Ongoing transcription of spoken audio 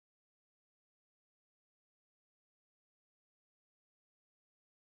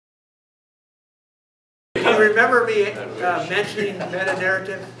remember me mentioning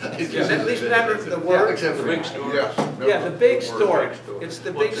meta-narrative? At least remember the word? Except the big story. Yeah, the big story. It's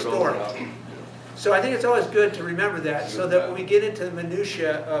the big story. So I think it's always good to remember that, so that when we get into the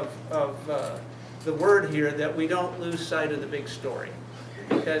minutia of the word here, that we don't lose sight of the big story.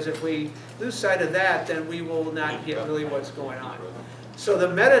 Because if we lose sight of that, then we will not get really what's going on. So the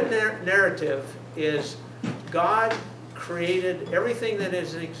meta-narrative is God created everything that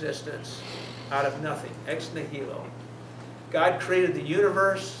is in existence out of nothing, ex nihilo. God created the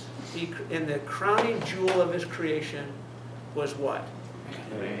universe, and the crowning jewel of his creation was what?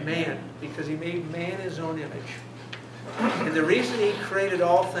 Man, because he made man his own image. And the reason he created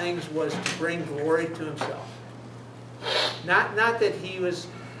all things was to bring glory to himself. Not that he was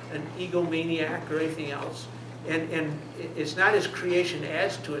an egomaniac or anything else. And it's not his creation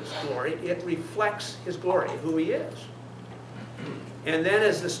adds to its glory, it reflects his glory, who he is. And then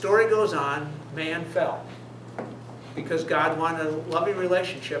as the story goes on, man fell. Because God wanted a loving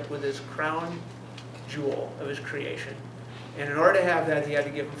relationship with his crown jewel of his creation. And in order to have that, he had to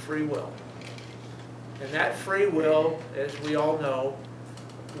give him free will. And that free will, as we all know,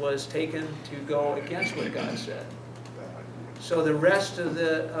 was taken to go against what God said. So the rest of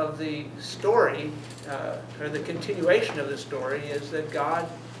the story, or the continuation of the story, is that God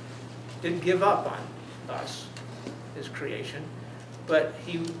didn't give up on us, his creation, but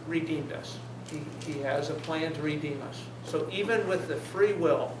he redeemed us. He has a plan to redeem us. So even with the free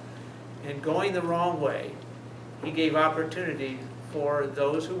will and going the wrong way, he gave opportunity for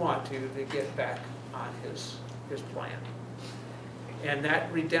those who want to get back on his plan. And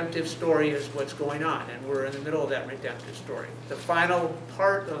that redemptive story is what's going on, and we're in the middle of that redemptive story. The final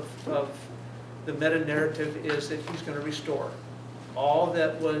part of the meta-narrative is that he's going to restore all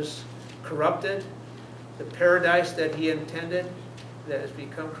that was corrupted, the paradise that he intended that has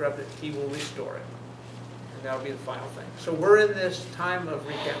become corrupted, he will restore it. And that will be the final thing. So we're in this time of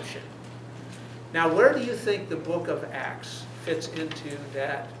redemption. Now, where do you think the book of Acts fits into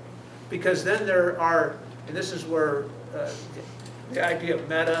that? Because then there are, and this is where the idea of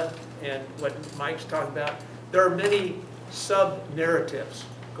meta and what Mike's talking about, there are many sub-narratives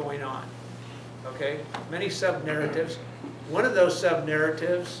going on, okay? Many sub-narratives. One of those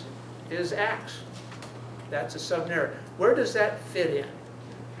sub-narratives is Acts. That's a sub-narrative. Where does that fit in?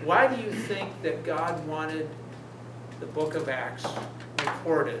 Why do you think that God wanted the book of Acts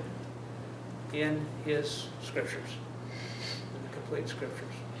recorded in his scriptures, in the complete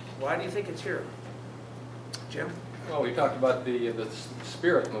scriptures? Why do you think it's here? Jim? Well, we talked about the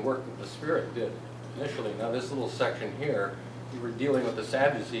Spirit and the work that the Spirit did initially. Now this little section here, we were dealing with the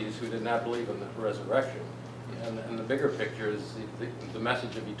Sadducees who did not believe in the resurrection. And the bigger picture is the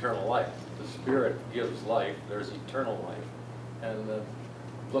message of eternal life. The Spirit gives life, there's eternal life. And the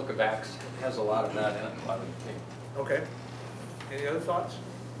book of Acts has a lot of that in it, a lot of the things. Okay. Any other thoughts?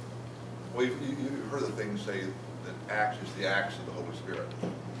 Well, you've heard the thing say that Acts is the acts of the Holy Spirit.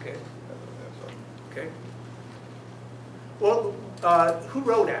 Okay. Okay. Well, who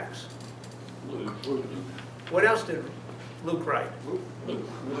wrote Acts? Luke. What else did Luke write? Luke.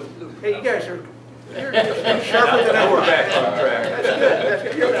 Hey, you guys are you're sharper than ever. We're back on track. That's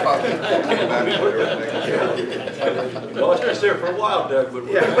good. You're back. Well, it's just there for a while, Doug. But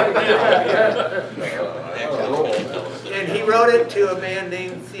And he wrote it to a man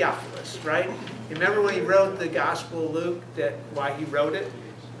named Theophilus, right? Remember when he wrote the Gospel of Luke, that why he wrote it?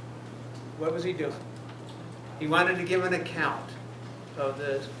 What was he doing? He wanted to give an account of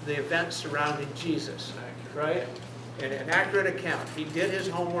the events surrounding Jesus, right? And an accurate account. He did his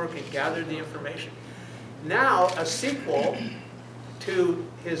homework and gathered the information. Now, a sequel to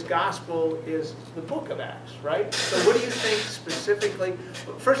his gospel is the book of Acts, right? So what do you think specifically?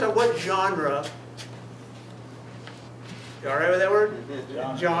 First of all, what genre? You all right with that word?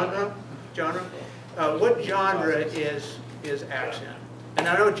 Genre? What genre is Acts in? And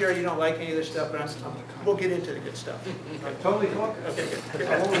I know, Jerry, you don't like any of this stuff, but we'll get into the good stuff. I'm totally hooked. Okay, good.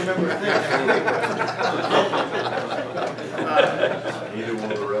 I won't remember a thing. Neither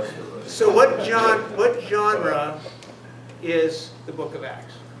one of the rest of us. So what genre is the book of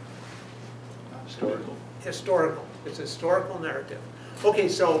Acts? Historical. Historical. It's a historical narrative. Okay,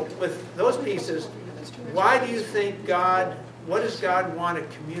 so with those pieces, why do you think what does God want to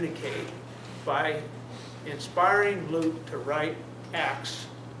communicate by inspiring Luke to write Acts?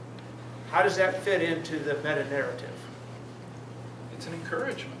 How does that fit into the meta-narrative? It's an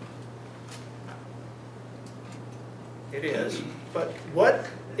encouragement. It is. But when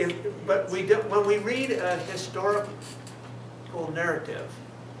we read a historical narrative,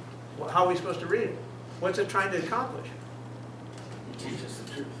 how are we supposed to read it? What's it trying to accomplish? Teach us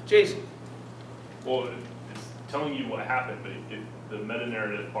the truth. Jason. Well, in telling you what happened, but the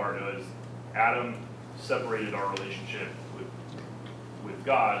meta-narrative part is Adam separated our relationship with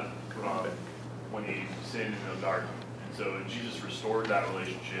God from when he sinned in the garden. And so Jesus restored that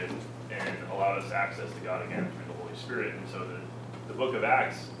relationship and allowed us access to God again through the Holy Spirit. And so the book of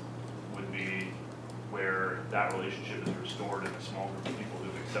Acts would be where that relationship is restored in a small group of people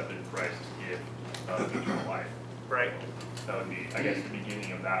who've accepted Christ's gift of eternal life. Right. That would be, I guess, the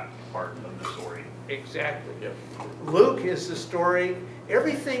beginning of that part of the story. Exactly. Yep. Luke is the story.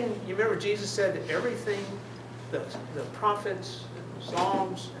 Everything, you remember Jesus said everything, the prophets, and the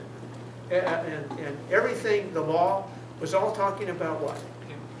Psalms, and everything, the law, was all talking about what?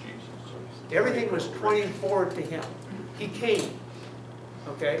 Everything was pointing forward to him. He came,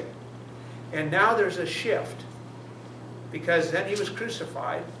 okay? And now there's a shift, because then he was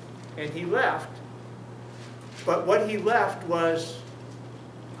crucified, and he left. But what he left was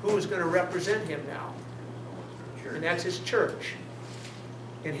who was going to represent him now. And that's his church.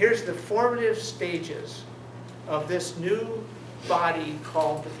 And here's the formative stages of this new body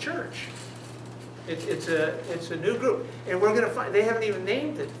called the church. It's a new group. And we're going to find, they haven't even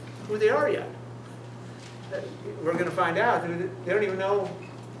named it, who they are yet. We're going to find out. They don't even know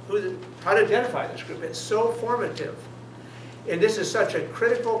how to identify this group. It's so formative. And this is such a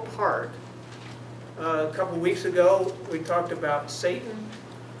critical part. A couple of weeks ago, we talked about Satan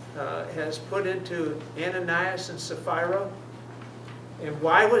has put into Ananias and Sapphira. And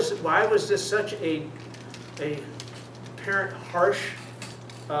why was this such a apparent harsh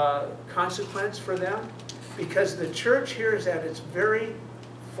consequence for them? Because the church here is at its very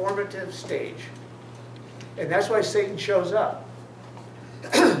formative stage. And that's why Satan shows up.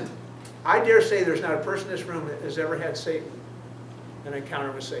 I dare say there's not a person in this room that has ever had Satan, an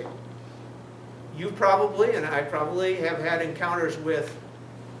encounter with Satan. You probably, and I probably, have had encounters with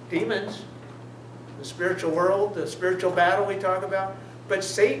demons, the spiritual world, the spiritual battle we talk about. But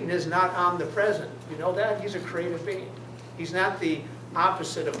Satan is not omnipresent. You know that? He's a created being. He's not the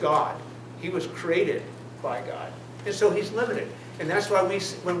opposite of God. He was created by God. And so he's limited. And that's why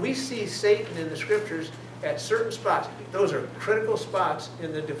when we see Satan in the scriptures at certain spots, those are critical spots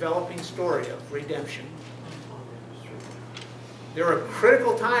in the developing story of redemption. There were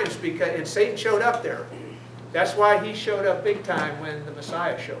critical times, and Satan showed up there. That's why he showed up big time when the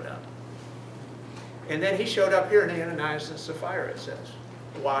Messiah showed up. And then he showed up here in Ananias and Sapphira, it says.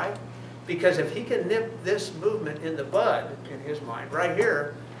 Why? Because if he can nip this movement in the bud, in his mind, right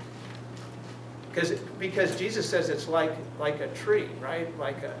here, because Jesus says it's like a tree, right?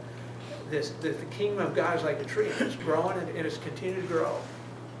 The kingdom of God is like a tree. It's growing and it's continued to grow.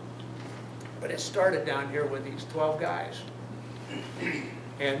 But it started down here with these 12 guys.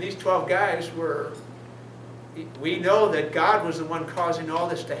 And these 12 guys we know that God was the one causing all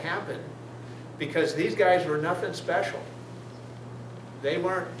this to happen, because these guys were nothing special. They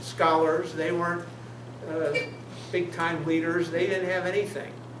weren't scholars, they weren't big-time leaders, they didn't have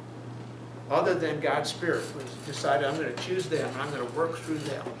anything other than God's Spirit was decided, I'm going to choose them, I'm going to work through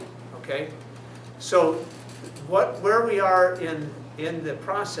them, okay? So where we are in the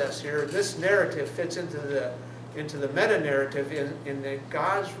process here, this narrative fits into the meta-narrative in that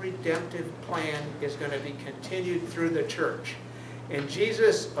God's redemptive plan is going to be continued through the church. And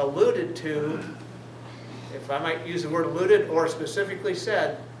Jesus alluded to, if I might use the word alluded, or specifically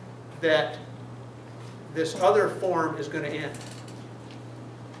said, that this other form is going to end.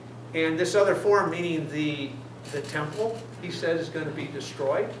 And this other form, meaning the temple, he says, is going to be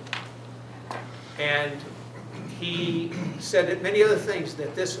destroyed. And he said that many other things,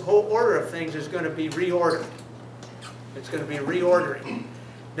 that this whole order of things is going to be reordered. It's going to be reordering.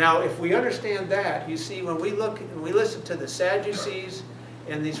 Now, if we understand that, you see, when we listen to the Sadducees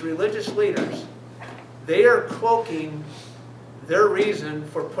and these religious leaders, they are cloaking their reason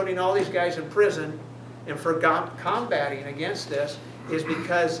for putting all these guys in prison and for combating against this is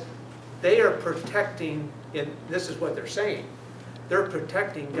because they are protecting, and this is what they're saying, they're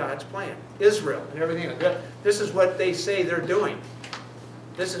protecting God's plan, Israel and everything. This is what they say they're doing.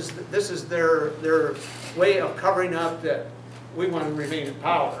 This is their way of covering up that we want to remain in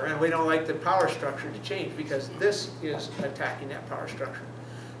power, and we don't like the power structure to change, because this is attacking that power structure.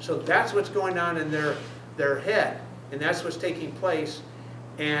 So that's what's going on in their head, and that's what's taking place.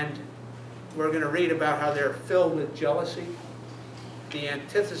 And we're going to read about how they're filled with jealousy, the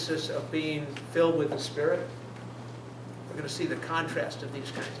antithesis of being filled with the Spirit. We're going to see the contrast of these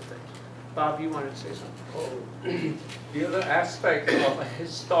kinds of things. Bob, you wanted to say something? The other aspect of a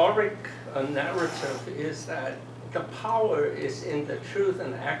historic narrative is that the power is in the truth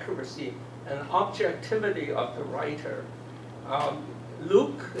and accuracy and objectivity of the writer.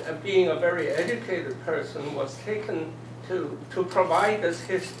 Luke, being a very educated person, was taken to provide this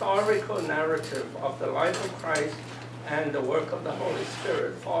historical narrative of the life of Christ and the work of the Holy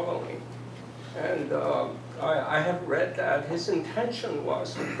Spirit following. And I have read that his intention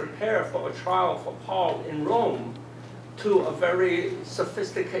was to prepare for a trial for Paul in Rome to a very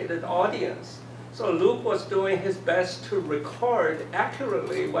sophisticated audience. So Luke was doing his best to record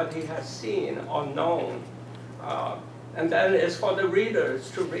accurately what he has seen or known. And then it's for the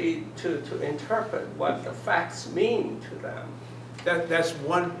readers to read, to interpret what the facts mean to them. That's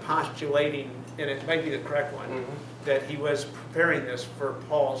one postulating, and it might be the correct one, that he was preparing this for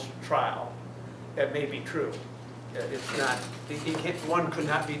Paul's trial. That may be true. It's not, one could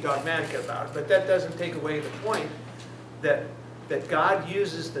not be dogmatic about it, but that doesn't take away the point that God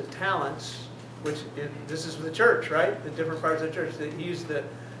uses the talents, this is the church, right? The different parts of the church, that he used the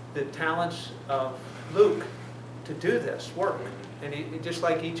talents of Luke to do this work. And he, just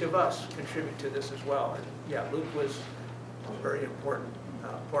like each of us, contribute to this as well. And yeah, Luke was a very important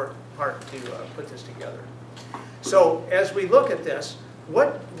part to put this together. So as we look at this,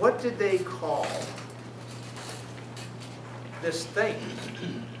 what did they call this thing?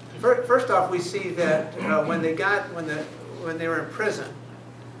 First off, we see that when they were in prison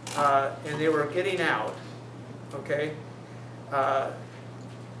and they were getting out, okay,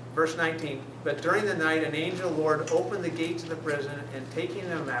 verse 19, but during the night an angel of the Lord opened the gates of the prison and taking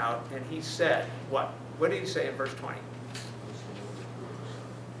them out, and he said, what? What did he say in verse 20?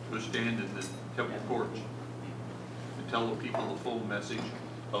 To stand in the temple courts and tell the people the full message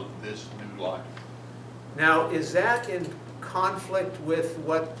of this new life. Now, is that in conflict with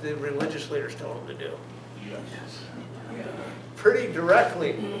what the religious leaders told him to do? Yes. Pretty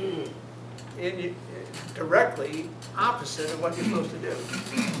directly, directly opposite of what you're supposed to do.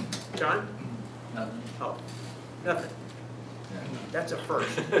 John? Nothing. Oh, nothing. That's a first.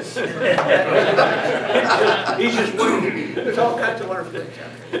 He's just waiting. There's all kinds of wonderful things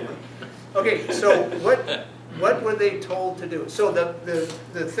happening. Okay, so what were they told to do? So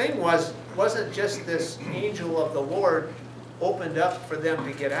the thing wasn't just this angel of the Lord opened up for them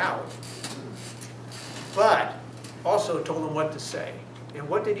to get out, but also told them what to say. And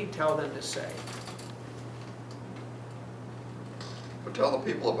what did he tell them to say? But tell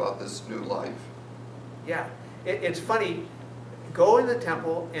the people about this new life. Yeah, it's funny. Go in the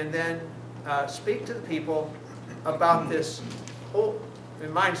temple and then speak to the people about this whole,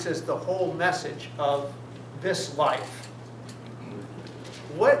 and mine says the whole message of this life.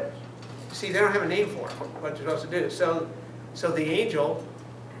 What, see, they don't have a name for it, what they're supposed to do. So the angel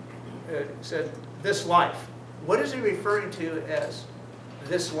said, this life. What is he referring to as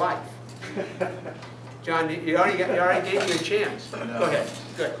this life? John, you already gave me a chance. No. Go ahead.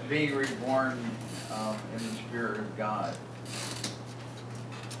 Good. Being reborn in the Spirit of God.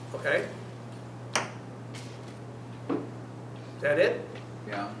 Okay. Is that it?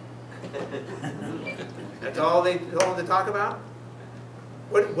 Yeah. That's all they told them to talk about?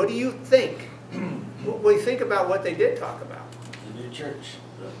 What do you think? What do you think about what they did talk about? The new church,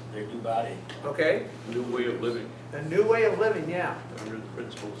 their new body. Okay? New way of living A new way of living, yeah. under the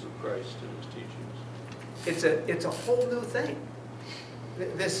principles of Christ and his teachings. It's a whole new thing.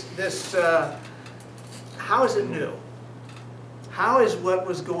 How is it new? How is what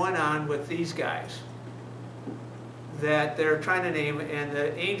was going on with these guys that they're trying to name, and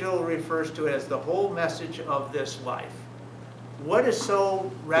the angel refers to it as the whole message of this life? What is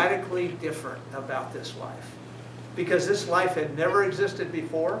so radically different about this life? Because this life had never existed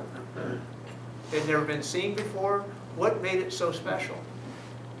before, it had never been seen before. What made it so special?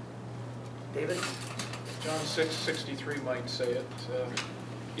 David? John 6:63 might say it.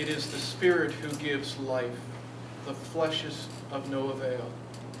 It is the Spirit who gives life. The flesh is of no avail.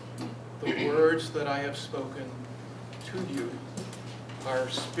 The words that I have spoken to you are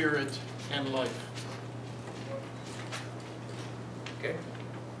spirit and life. Okay.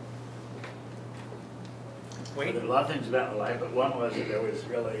 Well, Wayne? there are a lot of things about life, but one was that there was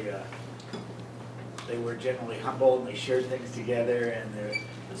really, they were generally humble and they shared things together, and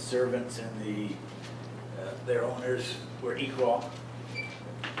the servants and their owners were equal.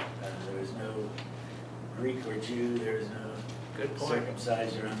 There was no Greek or Jew, there was no Good point.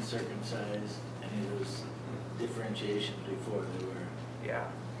 circumcised or uncircumcised, any of those differentiations before they were. Yeah.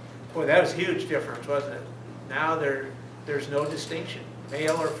 Boy, that was a huge difference, wasn't it? Now there's no distinction,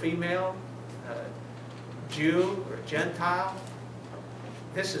 male or female, Jew or Gentile.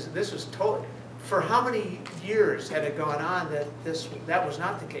 This was total. For how many years had it gone on that that was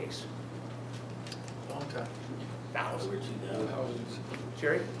not the case? Long time. Thousands. Over 2,000.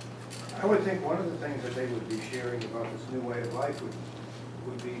 Jerry? I would think one of the things that they would be sharing about this new way of life would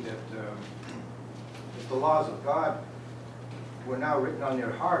would be that if the laws of God were now written on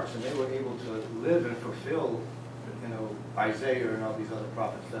their hearts and they were able to live and fulfill, Isaiah and all these other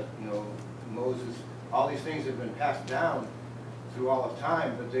prophets, that, Moses, all these things have been passed down through all of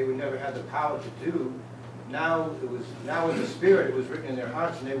time, but they would never had the power to do. Now in the Spirit, it was written in their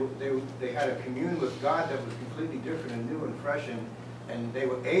hearts, and they had a commune with God that was completely different and new and fresh, and they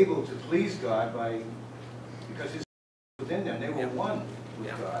were able to please God because His Spirit was within them. They were one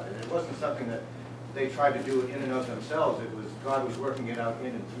with God, and it wasn't something that they tried to do in and of themselves. It was God was working it out in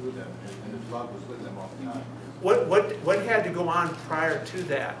and through them, and His love was with them all the time. What had to go on prior to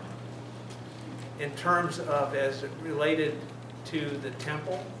that, in terms of as it related to the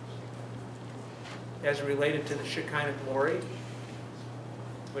temple, as it related to the Shekinah glory,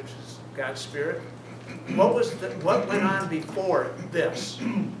 which is God's Spirit? What went on before this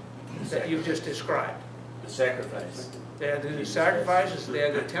that you've just described? The sacrifice. They had to do sacrifices, they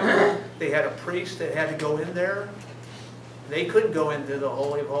had the temple, they had a priest that had to go in there. They couldn't go into the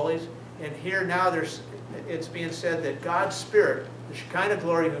Holy of Holies. And here now it's being said that God's Spirit, the Shekinah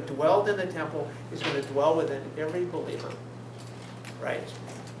glory who dwelled in the temple, is going to dwell within every believer. Right?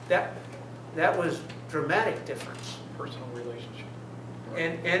 That was dramatic difference. Personal relationship.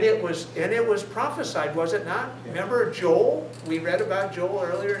 And it was prophesied, was it not? Yeah. Remember Joel? We read about Joel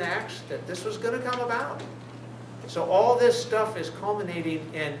earlier in Acts, that this was going to come about. So all this stuff is culminating,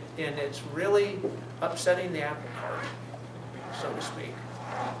 and it's really upsetting the apple cart, so to speak.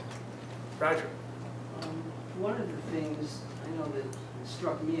 Roger. One of the things I know that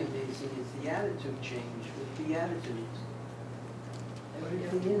struck me amazing is the attitude change with Beatitudes.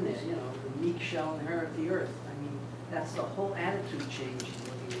 Everything in there, the meek shall inherit the earth. I mean, that's the whole attitude change he's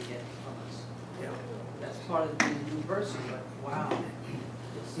looking to get from us. Yeah. That's part of being a new person, but wow.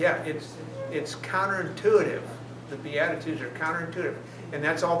 Yeah, it's counterintuitive. The Beatitudes are counterintuitive. And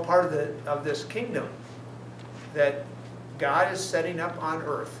that's all part of this kingdom that God is setting up on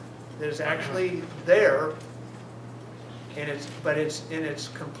earth. That is actually there, but it's in its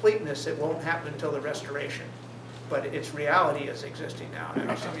completeness. It won't happen until the restoration. But its reality is existing now. I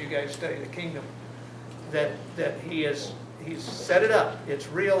know some of you guys study the kingdom, that he's set it up. It's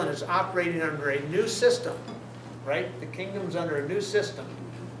real and it's operating under a new system, right? The kingdom's under a new system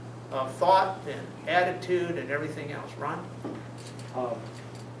of thought and attitude and everything else. Ron? I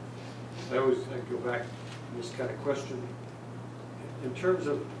always go back to this kind of question. In terms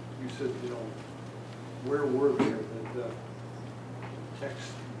of, you said, where were they? The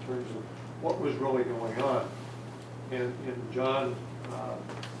text in terms of what was really going on. And in John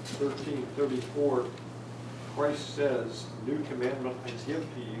 13:34, Christ says, "New commandment I give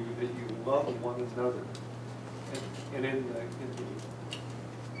to you, that you love one another." And in the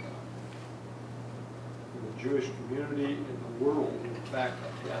Jewish community, in the world, in fact,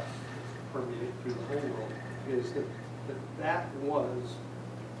 that permeated through the whole world, is that was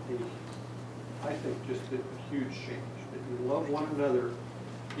I think, just a huge change. That you love one another,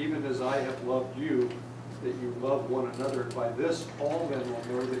 even as I have loved you, that you love one another. And by this, all men will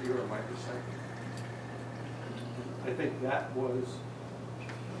know that you are my disciples. I think that was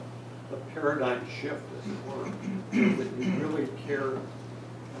a paradigm shift, as it were, that you really care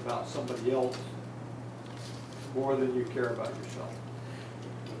about somebody else more than you care about yourself.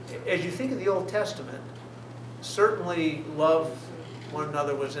 As you think of the Old Testament, certainly love one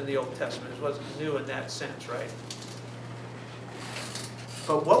another was in the Old Testament. It wasn't new in that sense, right?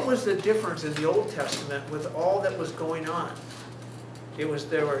 But what was the difference in the Old Testament with all that was going on?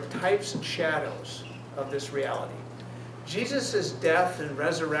 There were types and shadows of this reality. Jesus' death and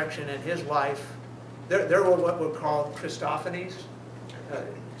resurrection and his life, there were what were called Christophanies.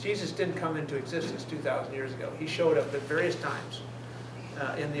 Jesus didn't come into existence 2,000 years ago. He showed up at various times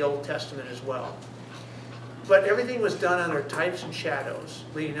in the Old Testament as well. But everything was done under types and shadows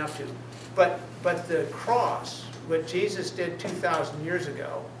leading up to. But the cross, what Jesus did 2,000 years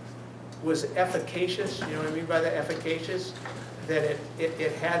ago, was efficacious. You know what I mean by that, efficacious? That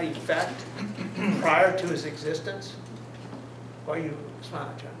it had effect prior to his existence. Why are you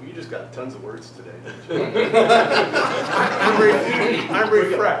smiling, John? Well, you just got tons of words today, didn't you? I'm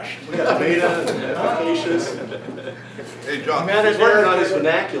refreshed. We got beta and efficacious. Hey, John. He's working on his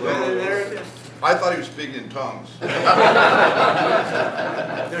vernacular. I thought he was speaking in tongues. There's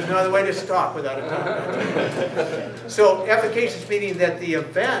no other way to talk without a tongue. So efficacious meaning that the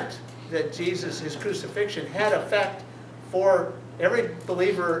event that Jesus, his crucifixion, had effect for every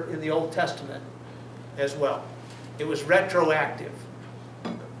believer in the Old Testament as well. It was retroactive.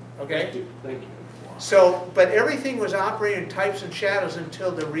 Okay? Thank you. So, but everything was operating in types and shadows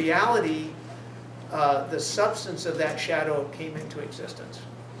until the reality the substance of that shadow came into existence.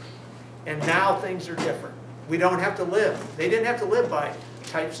 And now things are different. We don't have to live. They didn't have to live by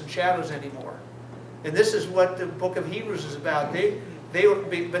types and shadows anymore. And this is what the book of Hebrews is about.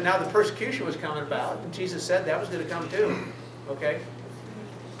 But now the persecution was coming about, and Jesus said that was going to come too. Okay?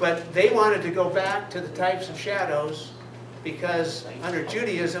 But they wanted to go back to the types and shadows because under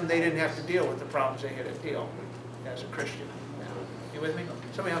Judaism they didn't have to deal with the problems they had to deal with as a Christian. You with me?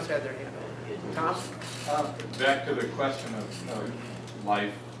 Somebody else had their hand up. Tom? Back to the question of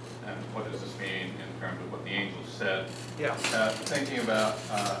life and what does this mean in terms of what the angels said. Yeah. Thinking about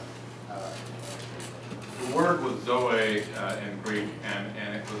the word was Zoe in Greek,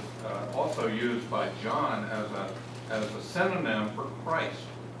 and it was also used by John as a synonym for Christ.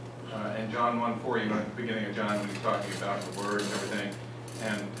 In John 1:4, you know, at the beginning of John when he's talking about the word and everything,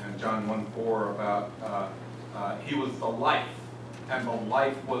 and John 1:4 about he was the life, and the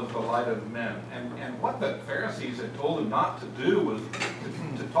life was the light of men. And what the Pharisees had told him not to do was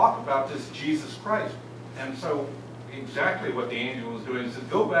to talk about this Jesus Christ. And so exactly what the angel was doing is to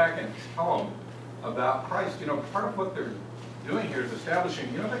go back and tell them about Christ. You know, part of what they're doing here is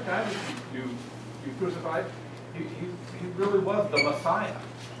establishing, you know, that guy that you crucified, he really was the Messiah.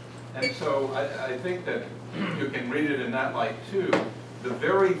 And so I think that you can read it in that light too. The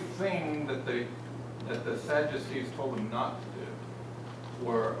very thing that the Sadducees told him not to do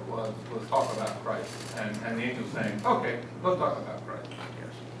was talk about Christ. And the angel saying, okay, let's talk about Christ.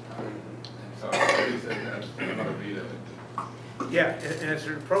 And so he said that's another read of it. Yeah,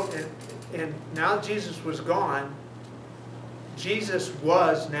 and now Jesus was gone. Jesus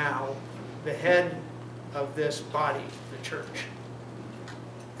was now the head of this body, the church.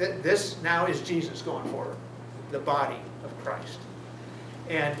 This now is Jesus going forward, the body of Christ.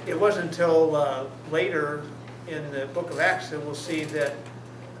 And it wasn't until later in the book of Acts that we'll see that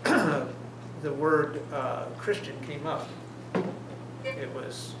the word Christian came up. It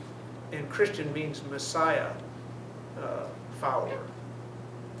was, and Christian means Messiah follower,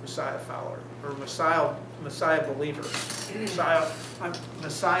 or Messiah believer,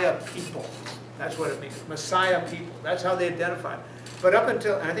 Messiah people. That's what it means, Messiah people. That's how they identify. But up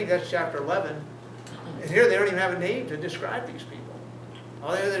until, and I think that's chapter 11, and here they don't even have a name to describe these people.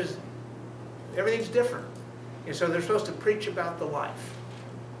 All there's, everything's different. And so they're supposed to preach about the life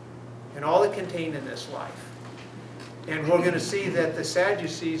and all that contained in this life. And we're going to see that the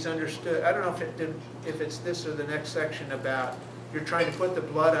Sadducees understood, I don't know if it's this or the next section about you're trying to put the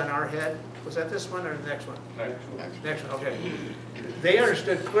blood on our head. Was that this one or the next one? Next one, okay. They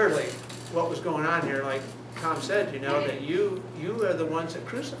understood clearly what was going on here, like Tom said, you know, that you are the ones that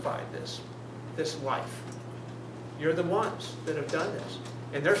crucified this life. You're the ones that have done this.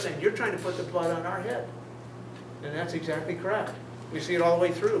 And they're saying, you're trying to put the blood on our head. And that's exactly correct. We see it all the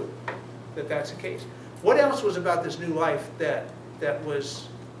way through, that that's the case. What else was about this new life that was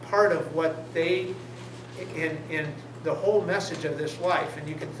part of what they, in the whole message of this life, and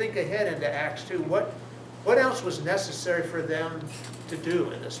you can think ahead into Acts 2, what else was necessary for them to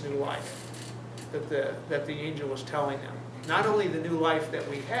do in this new life that the angel was telling them? Not only the new life that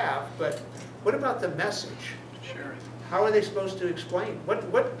we have, but what about the message? Sure. How are they supposed to explain?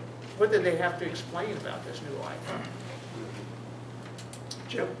 What did they have to explain about this new life?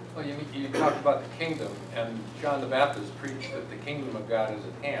 Jim? Well, you talked about the kingdom, and John the Baptist preached that the kingdom of God is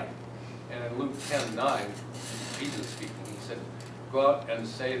at hand. And in Luke 10:9, Jesus speaking, he said, go out and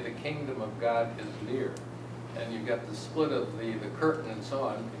say the kingdom of God is near. And you've got the split of the curtain and so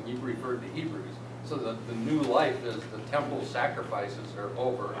on, and you referred to Hebrews. So the new life is the temple sacrifices are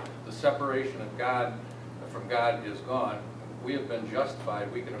over. The separation of God from God is gone. We have been justified.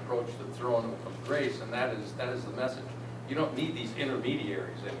 We can approach the throne of grace, and that is the message. You don't need these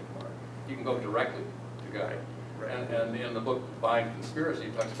intermediaries anymore. You can go directly to God. Right. And in the book Bind Conspiracy,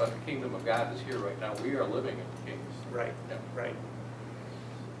 it talks about the kingdom of God is here right now. We are living in the kingdom. Right, Yeah. right.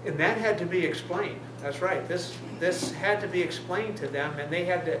 And that had to be explained. That's right. This had to be explained to them, and they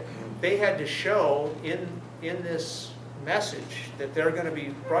had to show in this message that they're going to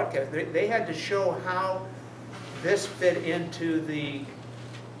be broadcast. They had to show how this fit into the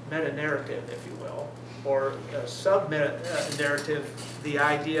meta-narrative, if you will, or sub-narrative, the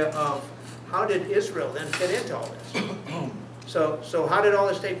idea of how did Israel then fit into all this? So how did all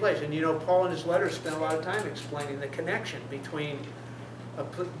this take place? And you know, Paul in his letters spent a lot of time explaining the connection between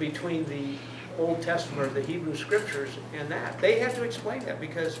the Old Testament, or the Hebrew Scriptures, and that. They had to explain that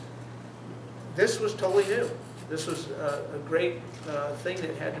because this was totally new. This was a great thing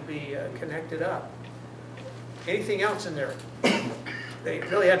that had to be connected up. Anything else in there? they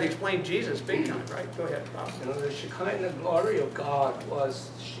really had to explain Jesus big time, right? Go ahead, Bob. You know, the Shekinah glory of God was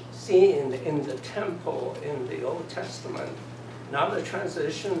seen in the temple in the Old Testament. Now the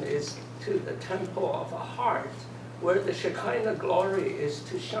transition is to the temple of a heart, where the Shekinah glory is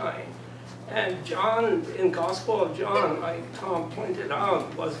to shine. And John, in Gospel of John, like Tom pointed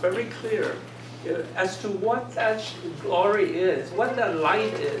out, was very clear as to what that glory is, what that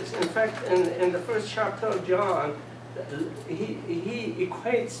light is. In fact, in the first chapter of John, he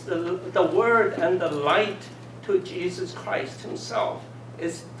equates the word and the light to Jesus Christ himself.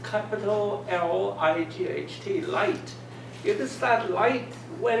 It's capital L-I-G-H-T, light. It is that light,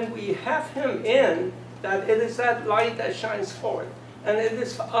 when we have him in, that it is that light that shines forth. And it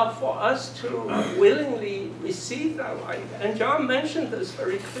is up for us to willingly receive that light. And John mentioned this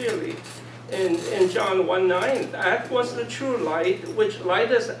very clearly in John 1:9. That was the true light, which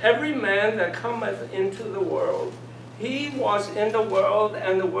lighteth every man that cometh into the world. He was in the world,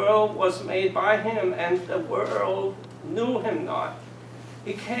 and the world was made by him, and the world knew him not.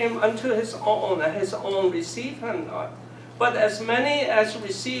 He came unto his own, and his own received him not. But as many as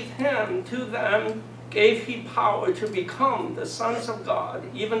received him, to them gave he power to become the sons of God,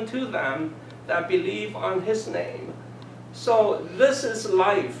 even to them that believe on his name. So this is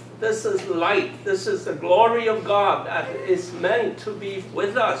life, this is light, this is the glory of God that is meant to be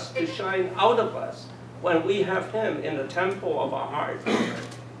with us, to shine out of us when we have him in the temple of our heart.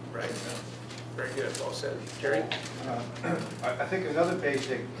 Right. Very good, well said. Jerry? I think another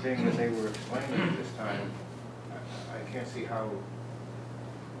basic thing that they were explaining at this time, I can't see how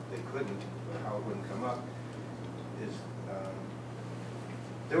they couldn't, or how it wouldn't come up, is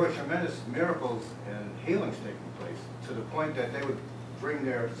there were tremendous miracles and healings taking place, to the point that they would bring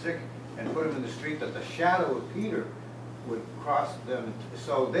their sick and put them in the street, that the shadow of Peter would cross them.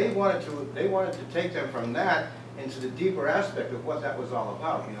 So they wanted to take them from that into the deeper aspect of what that was all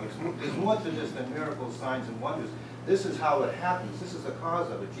about. You know, there's more to this than miracles, signs, and wonders. This is how it happens. This is the cause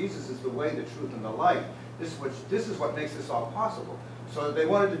of it. Jesus is the way, the truth, and the life. This is what makes this all possible. So they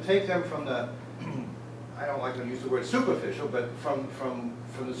wanted to take them from the, I don't like to use the word superficial, but from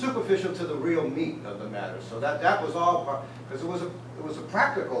the superficial to the real meat of the matter. So that was all part, because it was a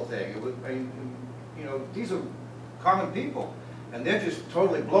practical thing. It was, I mean, you know, these are common people, and they're just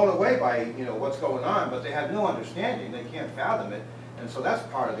totally blown away by, you know, what's going on, but they have no understanding. They can't fathom it, and so that's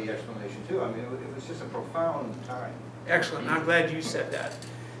part of the explanation too. I mean, it was just a profound time. Excellent. I'm glad you said that.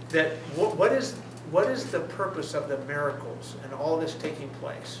 That what is the purpose of the miracles and all this taking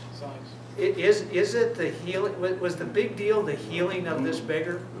place? Signs. Is it the healing? Was the big deal the healing of this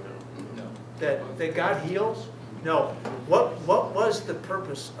beggar? No. That God heals? No. What was the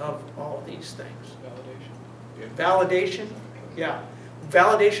purpose of all these things? Validation. Validation? Yeah.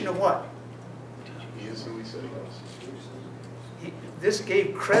 Validation of what? He is who he said he was. This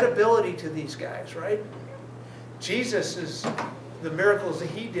gave credibility to these guys, right? Jesus is, the miracles that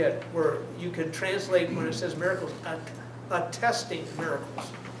he did were, you can translate when it says miracles, attesting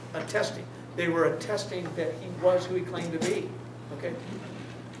miracles. Attesting. They were attesting that he was who he claimed to be. Okay?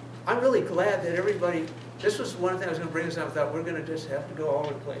 I'm really glad that everybody, this was one thing I was going to bring this up, I thought we're going to just have to go all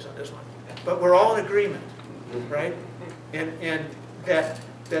over the place on this one. But we're all in agreement, right? And that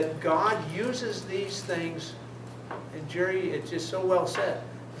God uses these things, and Jerry, it's just so well said,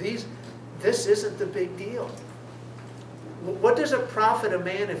 this isn't the big deal. What does it profit a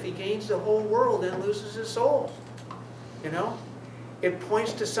man if he gains the whole world and loses his soul? You know? It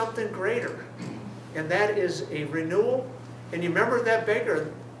points to something greater, and that is a renewal. And you remember that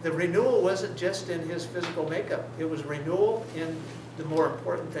beggar, the renewal wasn't just in his physical makeup. It was renewal in the more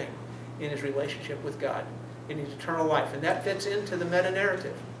important thing, in his relationship with God, in his eternal life. And that fits into the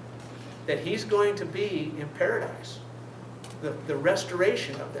meta-narrative, that he's going to be in paradise, the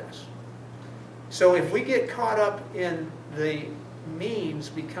restoration of this. So if we get caught up in the means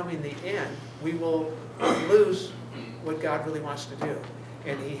becoming the end, we will lose what God really wants to do.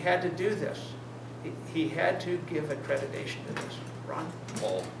 And he had to do this. He had to give accreditation to this. Ron?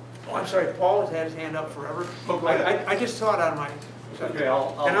 Paul. Oh, I'm sorry, Paul has had his hand up forever. Oh, go ahead. I just saw it on my... Okay,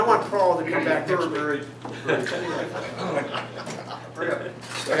 I'll and I want Paul to come back next week. very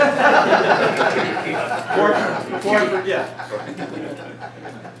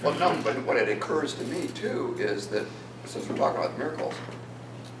Well, no, but what it occurs to me too is that, since we're talking about miracles,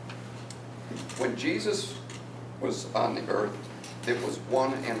 when Jesus was on the earth, it was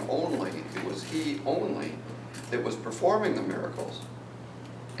one and only, it was he only that was performing the miracles.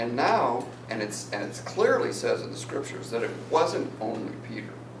 And now, and it's clearly says in the scriptures that it wasn't only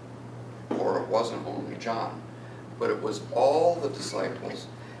Peter, or it wasn't only John, but it was all the disciples.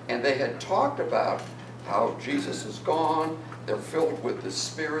 And they had talked about how Jesus is gone, They're filled with the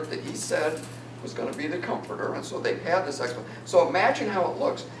Spirit that he said was going to be the comforter, and so they've had this explanation. So imagine how it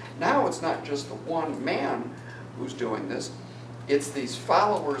looks. Now it's not just the one man who's doing this. It's these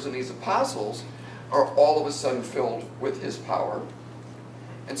followers and these apostles are all of a sudden filled with his power.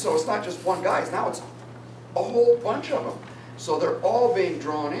 And so it's not just one guy. Now it's a whole bunch of them. So they're all being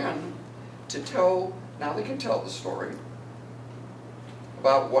drawn in to tell, now they can tell the story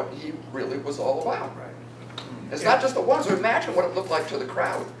about what he really was all about. Right. It's not just the ones. So imagine what it looked like to the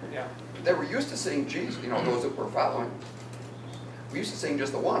crowd. Yeah. They were used to seeing Jesus, you know, those that were following. We used to seeing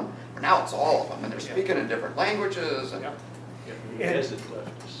just the one, but now it's all of them, and they're speaking in different languages. And,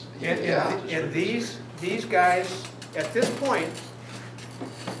 And these guys, at this point,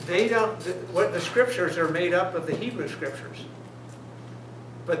 they don't, what the scriptures are made up of the Hebrew scriptures.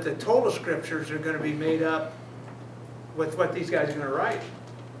 But the total scriptures are going to be made up with what these guys are going to write,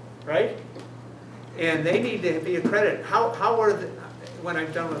 right? And they need to be accredited. How are the, when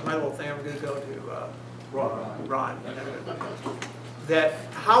I'm done with my little thing, I'm going to go to Ron. That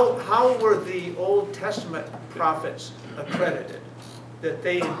how were the Old Testament prophets accredited? That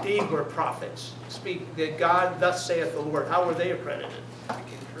they indeed were prophets. Speak that God thus saith the Lord. How were they accredited?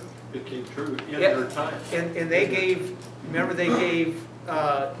 It came true in their time. And they gave, remember they gave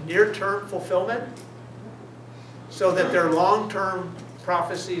near-term fulfillment? So that their long-term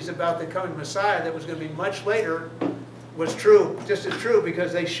prophecies about the coming Messiah that was going to be much later was true, just as true,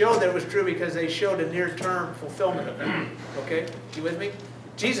 because they showed that it was true because they showed a near-term fulfillment of that. Okay? You with me?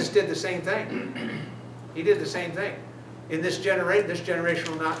 Jesus did the same thing. He did the same thing. In this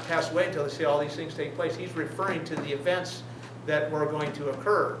generation will not pass away until they see all these things take place. He's referring to the events that were going to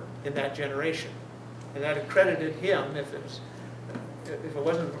occur in that generation. And that accredited him, if it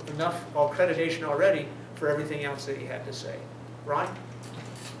wasn't enough accreditation already, for everything else that he had to say. Ron?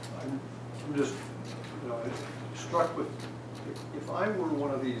 I'm just, struck with, if I were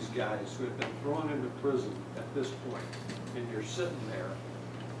one of these guys who had been thrown into prison at this point, and you're sitting there,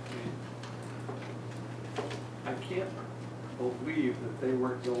 I can't believe that they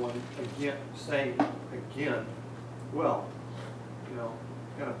weren't going again, saying again, well,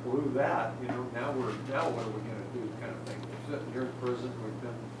 kind of blew that, now what are we going to do, kind of thing. We're sitting here in prison, we've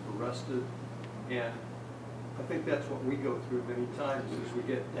been arrested, and I think that's what we go through many times, is we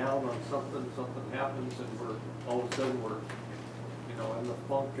get down on something happens, and all of a sudden we're, in the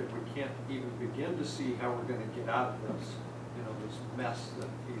funk, and we can't even begin to see how we're going to get out of this, this mess that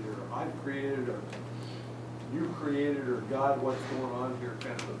either I've created or you created, or God, what's going on here,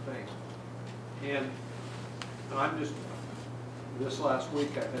 kind of a thing. And I'm just, this last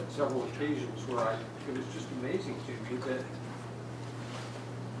week I've had several occasions where it was just amazing to me that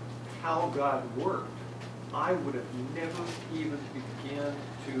how God worked. I would have never even began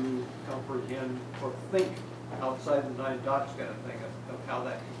to comprehend or think outside the 9 dots kind of thing of how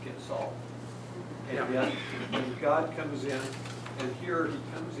that could get solved. And yet, when God comes in, and here he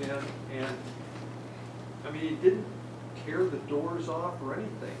comes in, and he didn't tear the doors off or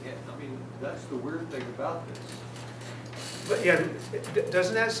anything. That's the weird thing about this. But yeah,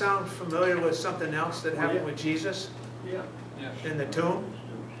 doesn't that sound familiar with something else that happened with Jesus? Yeah. In the tomb?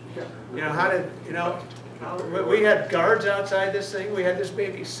 Yeah. How did, we had guards outside this thing, we had this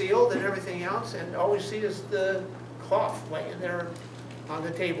baby sealed and everything else, and all we see is the cloth laying there on the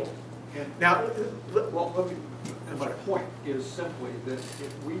table. Now, my point is simply that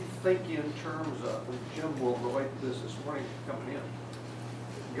if we think in terms of, and Jim will relate to this morning coming in,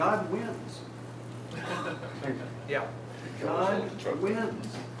 God wins. Yeah. God wins.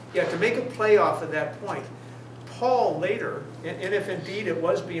 Yeah, to make a play off of that point, Paul later, and if indeed it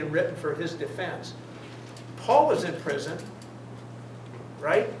was being written for his defense, Paul was in prison,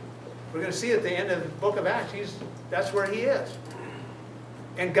 right? We're going to see at the end of the book of Acts, that's where he is.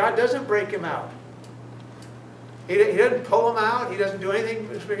 And God doesn't break him out. He doesn't pull him out. He doesn't do anything.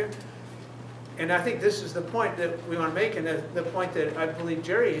 And I think this is the point that we want to make, and the point that I believe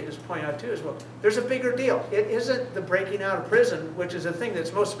Jerry is pointing out too as well. There's a bigger deal. It isn't the breaking out of prison, which is the thing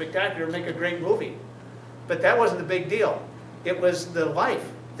that's most spectacular, make a great movie. But that wasn't the big deal. It was the life,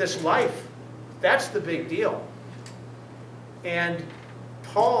 this life. That's the big deal. And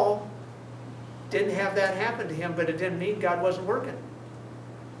Paul didn't have that happen to him, but it didn't mean God wasn't working.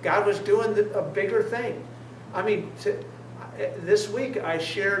 God was doing a bigger thing. This week I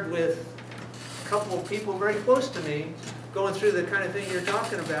shared with a couple of people very close to me, going through the kind of thing you're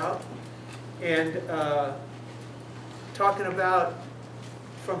talking about, and talking about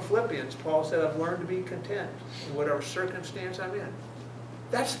from Philippians. Paul said, I've learned to be content in whatever circumstance I'm in.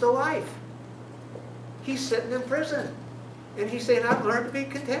 That's the life. He's sitting in prison, and he's saying, I've learned to be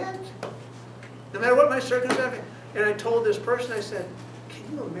content. No matter what my circumstance, And I told this person, I said,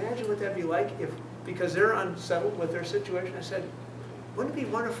 can you imagine what that'd be like if, because they're unsettled with their situation, I said, wouldn't it be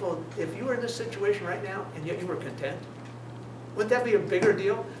wonderful if you were in this situation right now and yet you were content? Wouldn't that be a bigger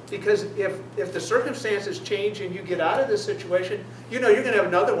deal? Because if the circumstances change and you get out of this situation, you know you're going to have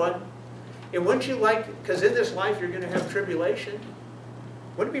another one. And wouldn't you like, because in this life you're going to have tribulation,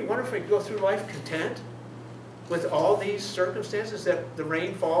 wouldn't it be wonderful if you go through life content with all these circumstances, that the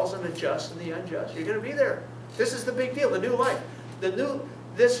rain falls on the just and the unjust? You're going to be there. This is the big deal, the new life.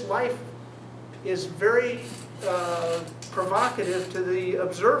 This life is very provocative to the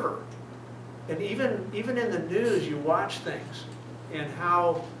observer. And even in the news, you watch things and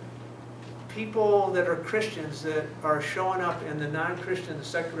how people that are Christians that are showing up in the non-Christian, the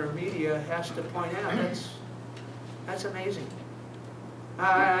secular media has to point out, that's amazing.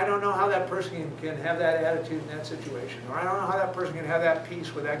 I don't know how that person can have that attitude in that situation. Or I don't know how that person can have that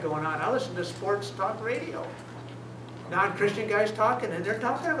peace with that going on. I listen to sports talk radio. Non-Christian guys talking, and they're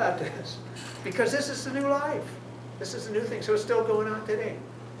talking about this. Because this is the new life. This is the new thing. So it's still going on today.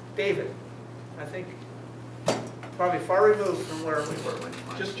 David, I think probably far removed from where we were when.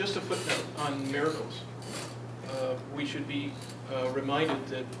 Just a footnote on miracles. We should be reminded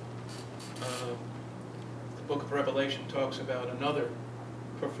that the book of Revelation talks about another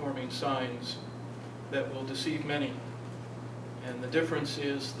performing signs that will deceive many. And the difference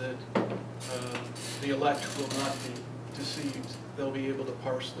is that the elect will not be deceived. They'll be able to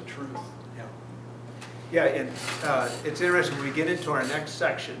parse the truth. Yeah, and it's interesting when we get into our next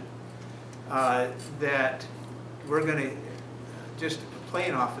section that we're going to, just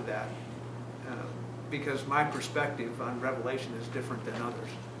playing off of that, because my perspective on Revelation is different than others.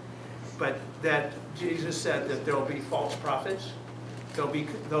 But that Jesus said that there will be false prophets, there'll be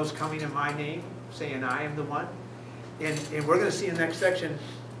those coming in my name, saying I am the one. And we're going to see in the next section,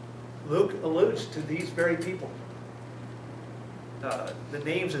 Luke alludes to these very people. The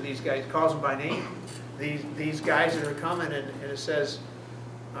names of these guys, calls them by name. These guys that are coming, and it says,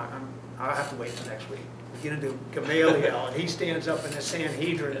 I'll have to wait till next week. We get into Gamaliel, and he stands up in the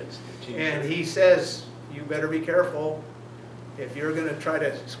Sanhedrin, and he says, you better be careful if you're going to try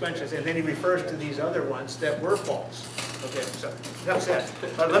to squench us. And then he refers to these other ones that were false. Okay, so that's it.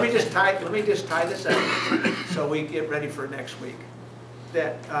 But let me just tie this up so we get ready for next week.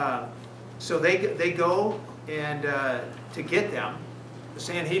 So they go and to get them. The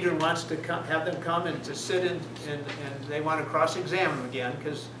Sanhedrin wants to have them come and to sit in, and they want to cross-examine them again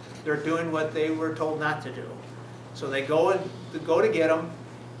because they're doing what they were told not to do. So they go to get them,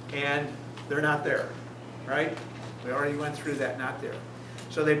 and they're not there, right? We already went through that, not there.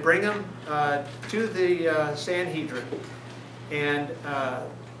 So they bring them to the Sanhedrin, and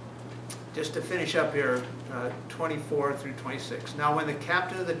just to finish up here, 24 through 26. Now when the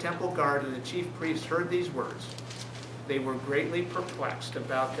captain of the temple guard and the chief priests heard these words, they were greatly perplexed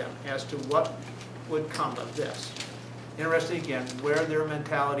about them as to what would come of this. Interesting again, where their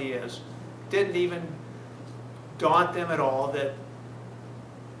mentality is. Didn't even daunt them at all that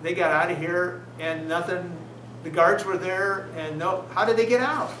they got out of here and nothing, the guards were there and no, how did they get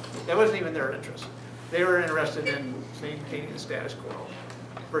out? That wasn't even their interest. They were interested in maintaining the status quo.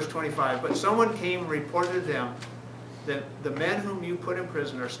 Verse 25, but someone came and reported to them that the men whom you put in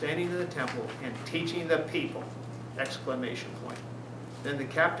prison are standing in the temple and teaching the people! Exclamation point. Then the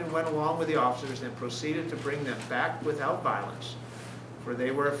captain went along with the officers and proceeded to bring them back without violence, for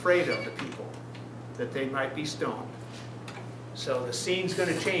they were afraid of the people, that they might be stoned. So the scene's going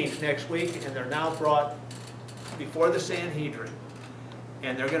to change next week, and they're now brought before the Sanhedrin,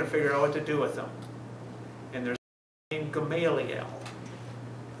 and they're going to figure out what to do with them. And there's a man named Gamaliel,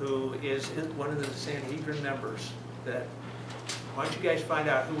 who is one of the Sanhedrin members. That, why don't you guys find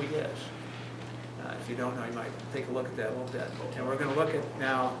out who he is? If you don't know, you might take a look at that a little bit. And we're going to look at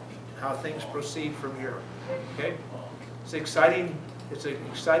now how things proceed from here. Okay? It's exciting. It's an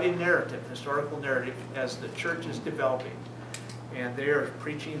exciting narrative, historical narrative, as the church is developing, and they are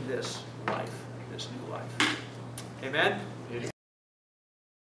preaching this life, this new life. Amen?